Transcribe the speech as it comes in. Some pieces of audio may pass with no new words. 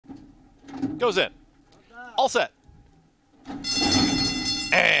Goes in. All set.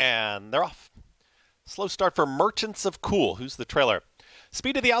 And they're off. Slow start for Merchants of Cool, who's the trailer.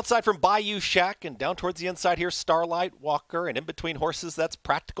 Speed to the outside from Bayou Shack, and down towards the inside here, Starlight Walker, and in between horses, that's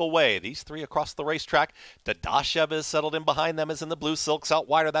Practical Way. These three across the racetrack. Dadashev is settled in behind them, is in the blue silks. Out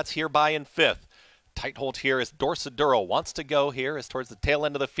wider, that's Hereby in fifth. Tight hold here is Dorsaduro. Wants to go here is towards the tail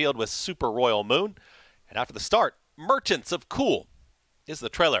end of the field with Super Royal Moon. And after the start, Merchants of Cool is the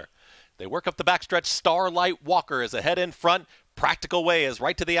trailer. They work up the backstretch. Starlight Walker is ahead in front. Practical Way is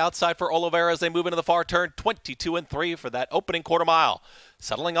right to the outside for Oliveira as they move into the far turn. 22-3 for that opening quarter mile.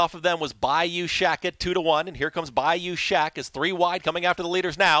 Settling off of them was Bayou Shack at 2-1, and here comes Bayou Shack as 3 wide coming after the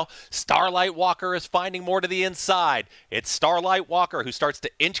leaders now. Starlight Walker is finding more to the inside. It's Starlight Walker who starts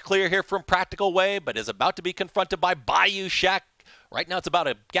to inch clear here from Practical Way, but is about to be confronted by Bayou Shack. Right now it's about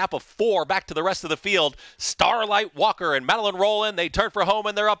a gap of 4 back to the rest of the field. Starlight Walker and Madeline roll in. They turn for home,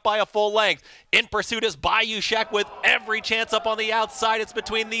 and they're up by a full length. In pursuit is Bayou Shack with every chance up on the outside. It's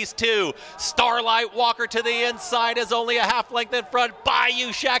between these two. Starlight Walker to the inside is only a half length in front.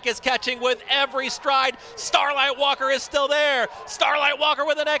 Bayou Shack is catching with every stride. Starlight Walker is still there. Starlight Walker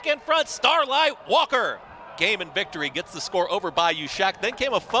with the neck in front. Starlight Walker. Game and victory gets the score over Bayou Shack. Then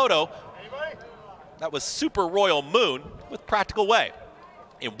came a photo. That was Super Royal Moon with Practical Way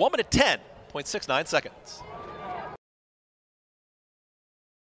in 1 minute 10.69 seconds.